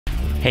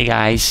Hey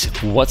guys,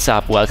 what's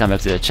up? Welcome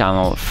back to the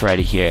channel.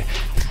 Freddy here.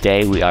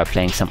 Today we are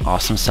playing some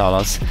awesome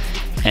solos,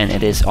 and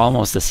it is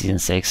almost the season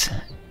 6.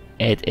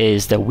 It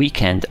is the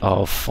weekend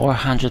of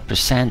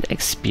 400%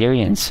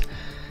 experience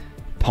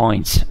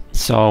points.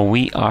 So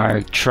we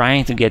are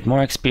trying to get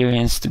more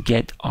experience to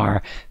get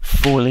our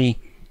fully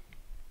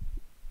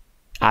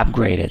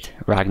upgraded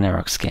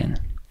Ragnarok skin.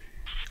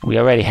 We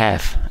already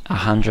have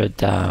 100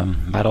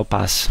 battle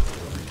pass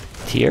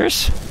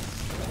tiers,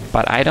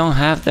 but I don't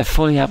have the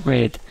fully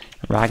upgraded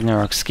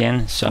Ragnarok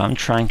skin, so I'm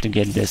trying to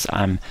get this.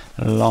 I'm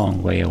a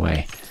long way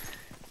away,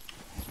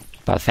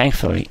 but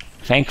thankfully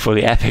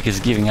Epic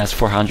is giving us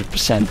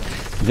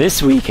 400%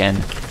 this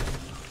weekend,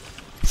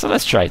 so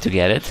let's try to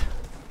get it.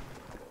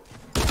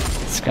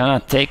 It's gonna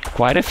take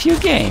quite a few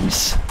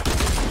games.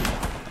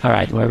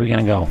 Alright, where are we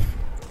gonna go?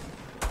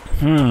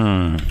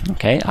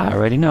 Okay, I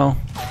already know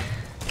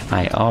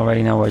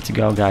where to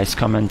go, guys.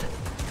 Comment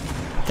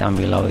down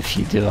below if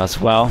you do as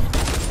well.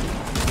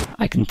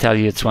 I can tell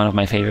you it's one of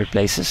my favorite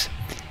places.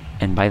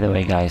 And by the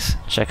way, guys,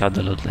 check out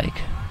the loot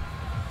lake.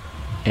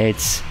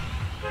 It's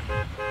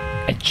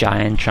a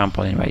giant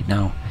trampoline right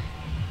now.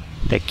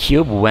 The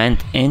cube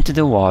went into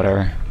the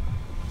water,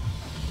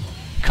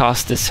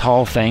 caused this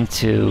whole thing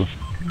to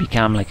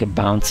become like a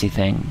bouncy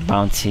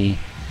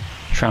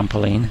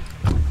trampoline.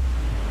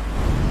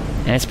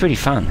 And it's pretty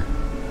fun.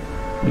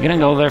 We're gonna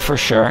go there for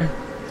sure.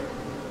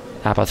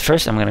 But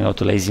first I'm gonna go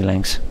to Lazy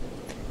Links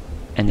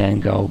and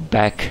then go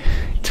back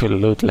to the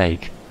loot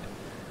lake.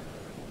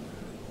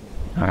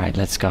 Alright,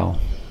 let's go.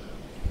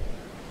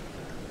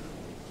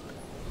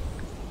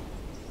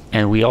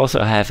 And we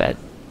also have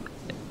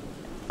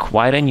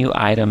quite a new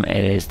item.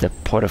 It is the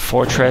Porta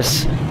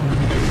Fortress.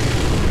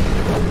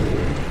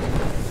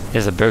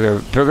 It's a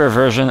bigger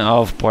version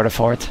of Porta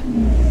Fort.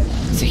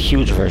 It's a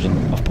huge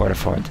version of Porta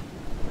Fort.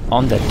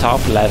 On the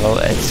top level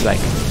it's like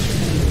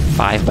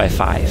 5 by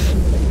 5.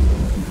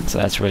 So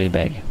that's really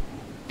big.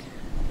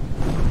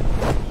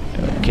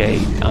 Okay,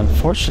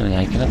 unfortunately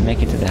I cannot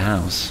make it to the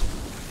house.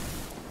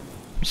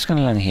 I'm just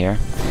gonna land here.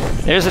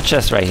 There's a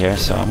chest right here,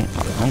 so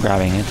I'm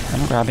grabbing it.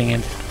 I'm grabbing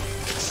it.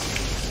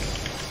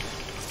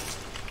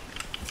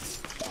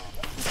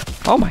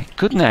 Oh my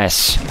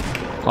goodness!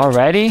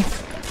 Already?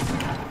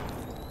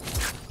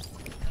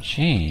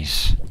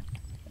 Jeez.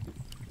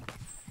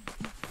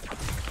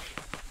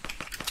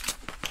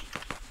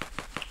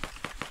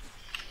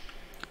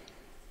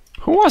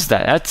 Who was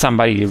that? That's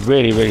somebody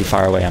really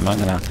far away. I'm not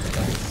gonna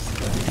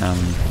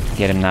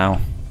get him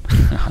now.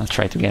 I'll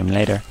try to get him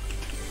later.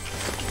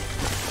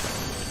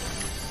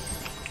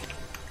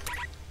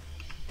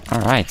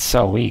 Alright,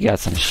 so we got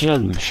some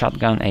shield,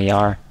 shotgun,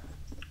 AR.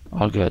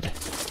 All good.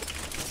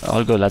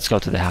 All good, let's go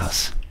to the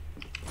house.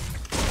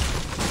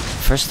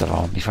 First of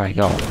all, before I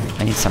go,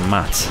 I need some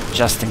mats,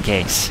 just in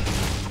case.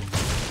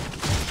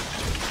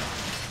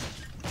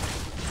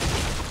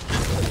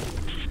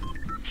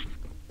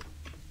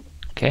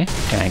 Okay,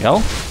 can I go?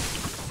 I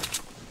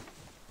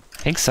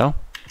think so.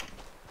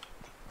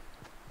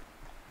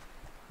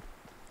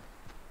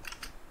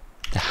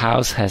 The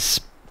house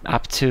has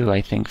up to,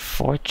 I think,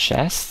 4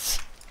 chests.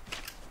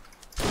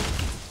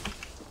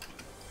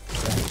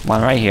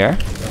 One right here.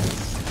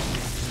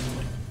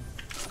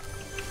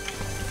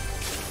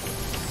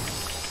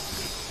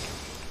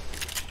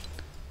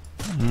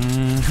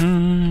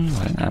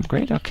 What an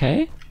upgrade,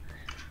 okay.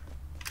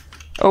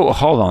 Oh,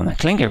 hold on,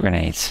 clinker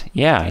grenades.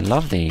 Yeah, I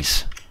love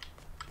these.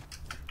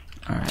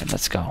 Alright,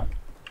 let's go.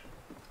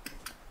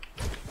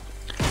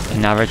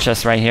 Another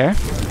chest right here.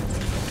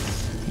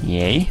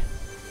 Yay.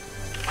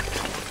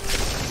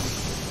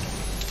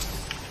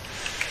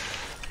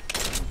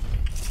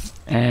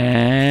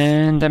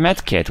 And a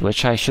med kit,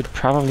 which I should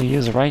probably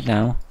use right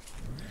now.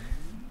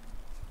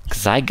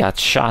 Because I got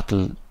shot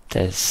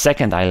the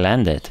second I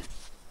landed.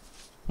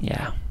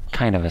 Yeah,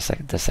 kind of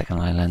the second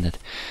I landed.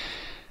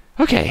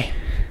 Okay.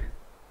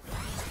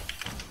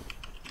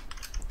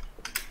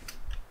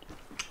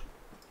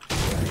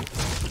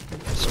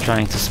 Just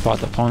trying to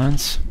spot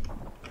opponents.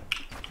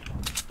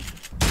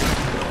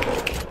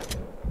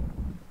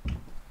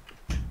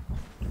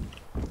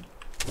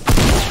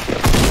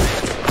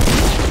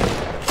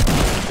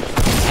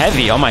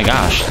 Heavy, oh my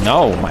gosh,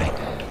 no,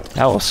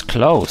 that was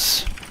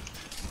close.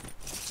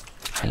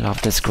 I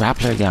love this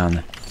grappler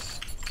gun.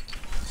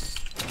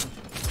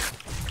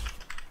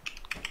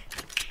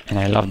 And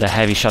I love the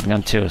heavy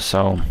shotgun too,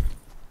 so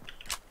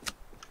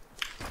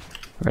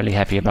really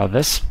happy about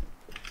this.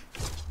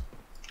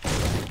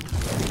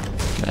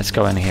 Let's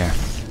go in here.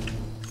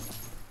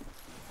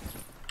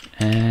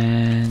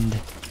 And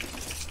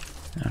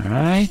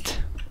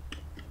alright.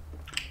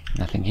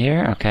 Nothing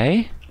here,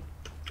 okay.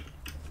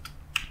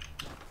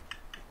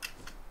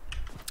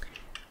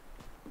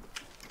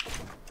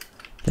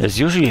 There's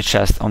usually a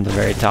chest on the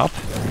very top,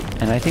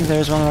 and I think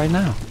there's one right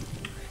now.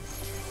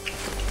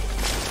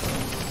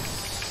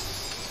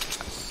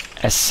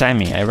 A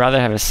semi. I'd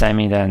rather have a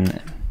semi than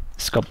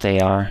scoped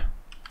AR.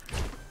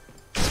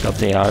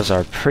 Scoped ARs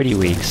are pretty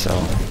weak, so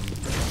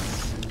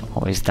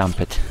always dump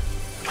it.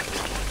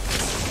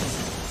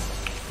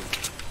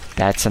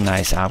 That's a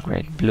nice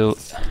upgrade. Blue.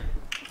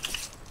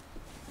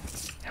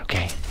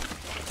 Okay.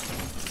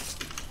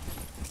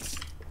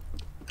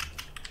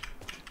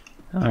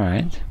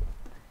 Alright.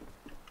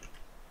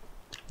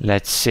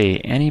 Let's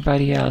see.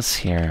 Anybody else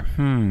here?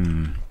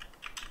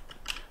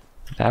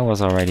 That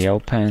was already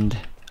opened.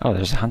 Oh,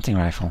 there's a hunting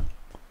rifle.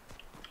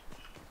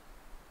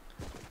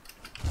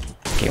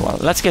 Okay, well,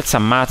 let's get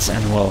some mats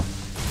and we'll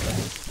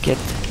get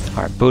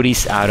our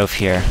booties out of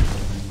here.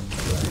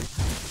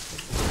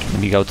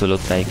 Maybe go to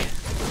Loot Lake.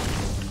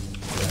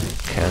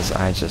 Because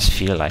I just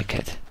feel like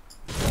it.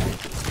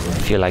 I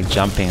feel like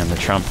jumping on the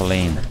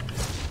trampoline.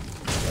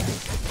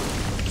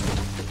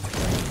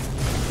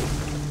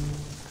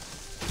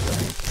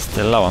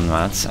 Still low on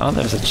mats. Oh,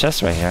 there's a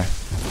chest right here.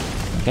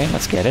 Okay,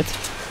 let's get it.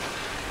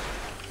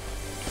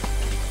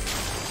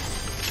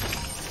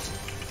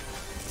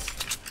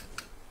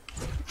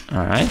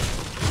 Alright.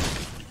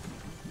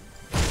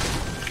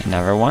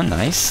 Another one.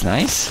 Nice,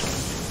 nice.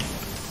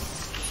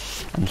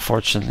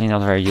 Unfortunately,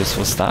 not very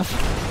useful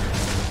stuff.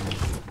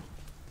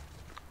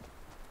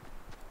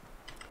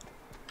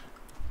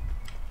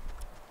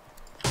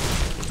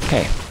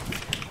 Okay.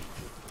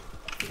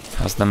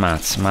 How's the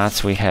mats?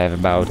 Mats we have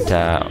about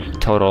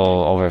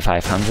total over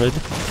 500.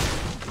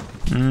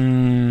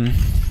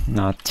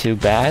 Not too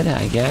bad,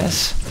 I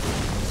guess.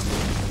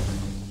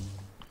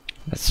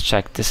 Let's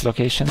check this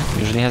location.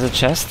 Usually has a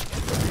chest.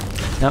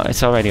 No,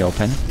 it's already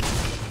open.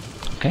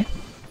 Okay.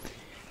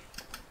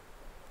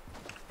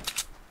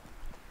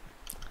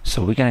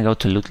 So we're gonna go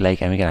to Loot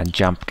Lake and we're gonna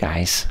jump,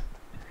 guys.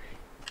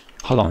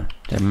 Hold on.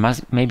 There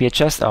must maybe a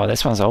chest. Oh,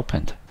 this one's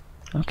opened.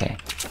 Okay.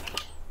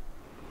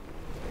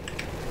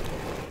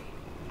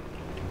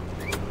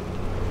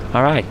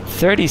 Alright,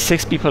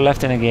 36 people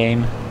left in the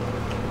game.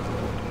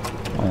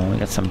 Oh, we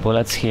got some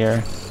bullets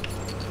here.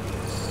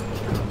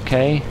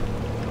 Okay.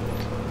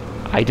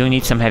 I do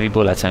need some heavy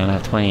bullets. I only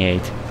have 28.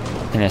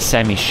 And a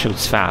semi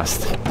shoots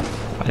fast.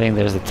 I think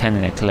there's a 10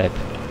 in a clip.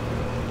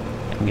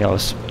 It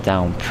goes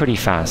down pretty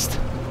fast.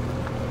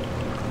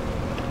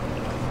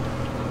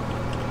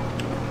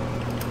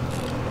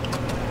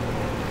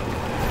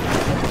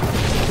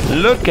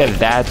 Look at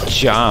that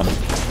jump.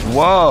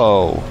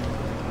 Whoa.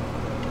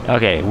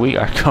 Okay, we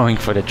are going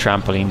for the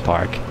trampoline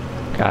park,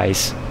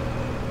 guys.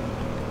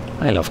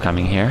 I love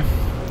coming here.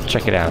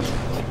 Check it out.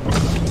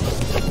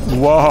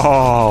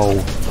 Whoa!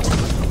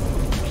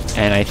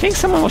 And I think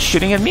someone was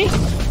shooting at me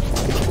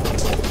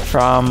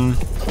from,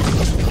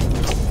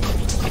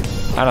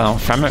 I don't know,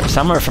 from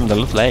somewhere from the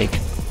Loot Lake.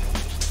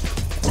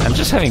 I'm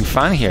just having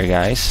fun here,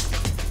 guys.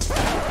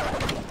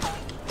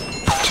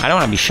 I don't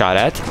want to be shot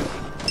at.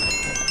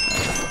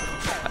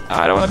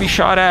 I don't want to be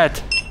shot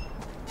at.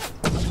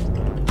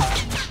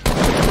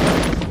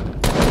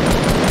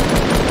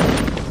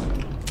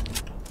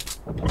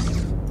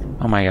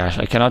 Oh my gosh,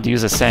 I cannot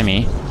use a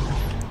semi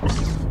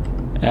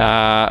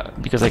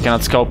because I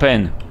cannot scope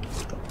in.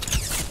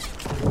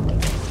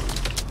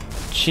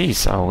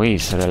 Jeez,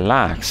 always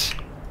relax.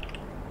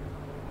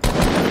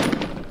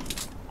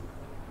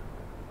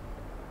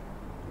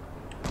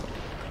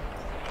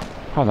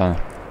 Hold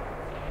on.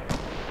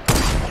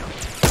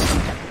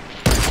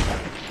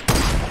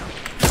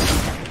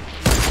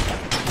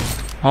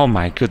 Oh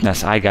my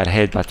goodness, I got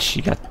hit, but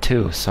she got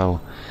two,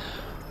 so...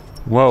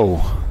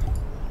 Whoa.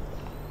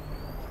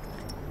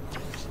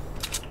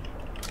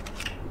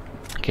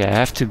 Okay, I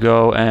have to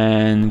go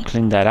and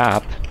clean that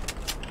up.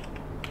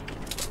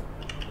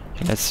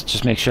 Okay, let's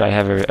just make sure I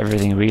have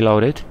everything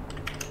reloaded.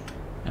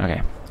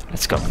 Okay,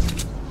 let's go.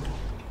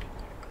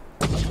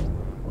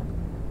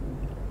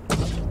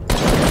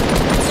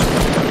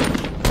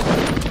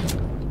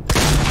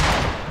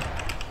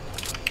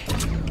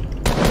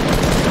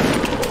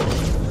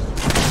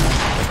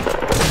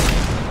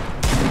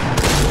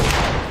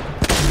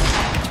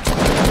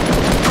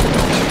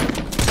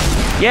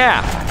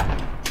 Yeah!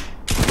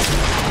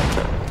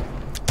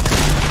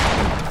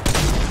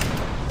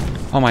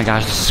 Oh my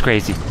gosh, this is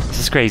crazy. This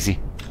is crazy.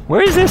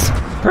 Where is this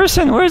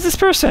person? Where is this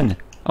person?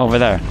 Over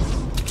there.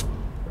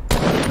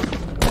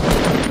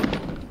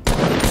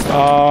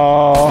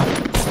 Oh.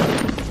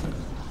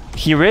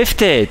 He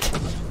rifted.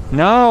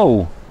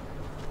 No.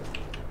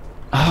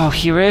 Oh,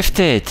 he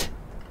rifted.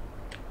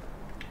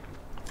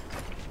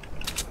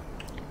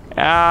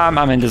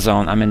 I'm in the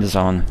zone. I'm in the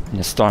zone. In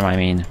the storm, I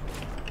mean.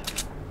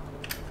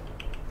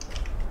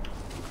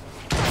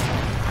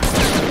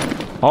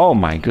 Oh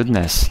my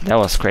goodness, that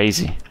was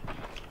crazy.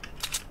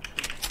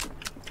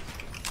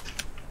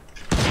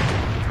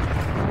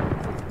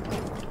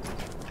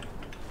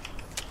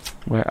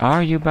 Where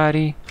are you,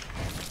 buddy?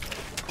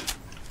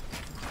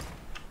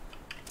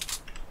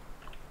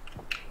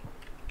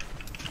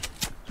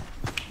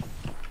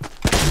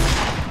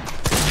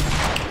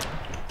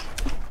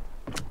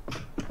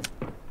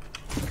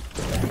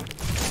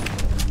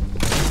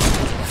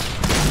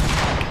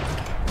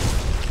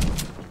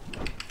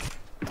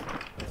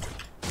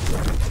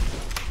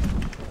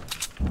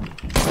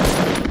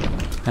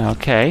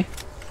 Okay.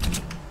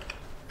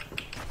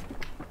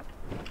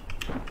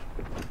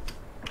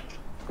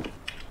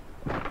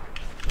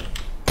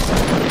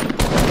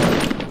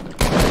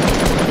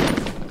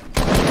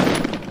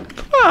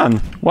 on!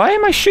 Why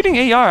am I shooting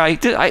AR? I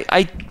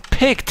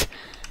picked.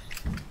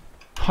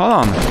 Hold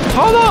on.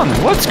 Hold on!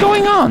 What's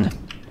going on?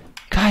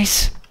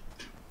 Guys.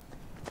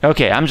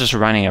 Okay, I'm just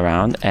running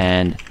around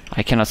and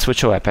I cannot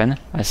switch a weapon.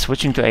 I'm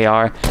switching to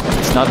AR.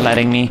 It's not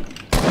letting me.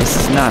 This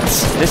is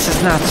nuts. This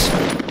is nuts.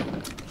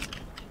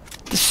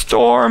 The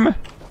storm.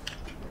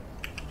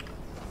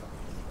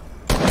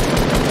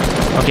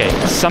 Okay,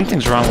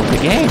 something's wrong with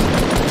the game.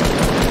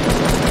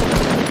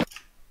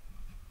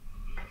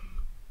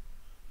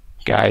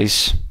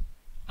 Guys,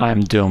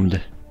 I'm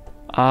doomed.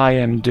 I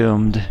am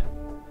doomed.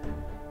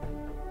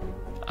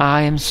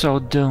 I am so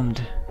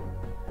doomed.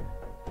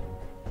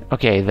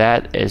 Okay,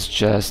 that is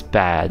just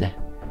bad.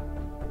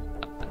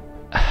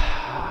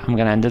 I'm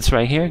gonna end this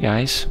right here,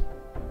 guys.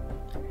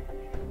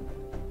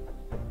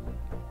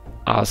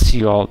 I'll see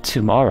you all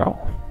tomorrow.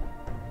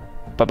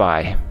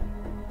 Bye-bye.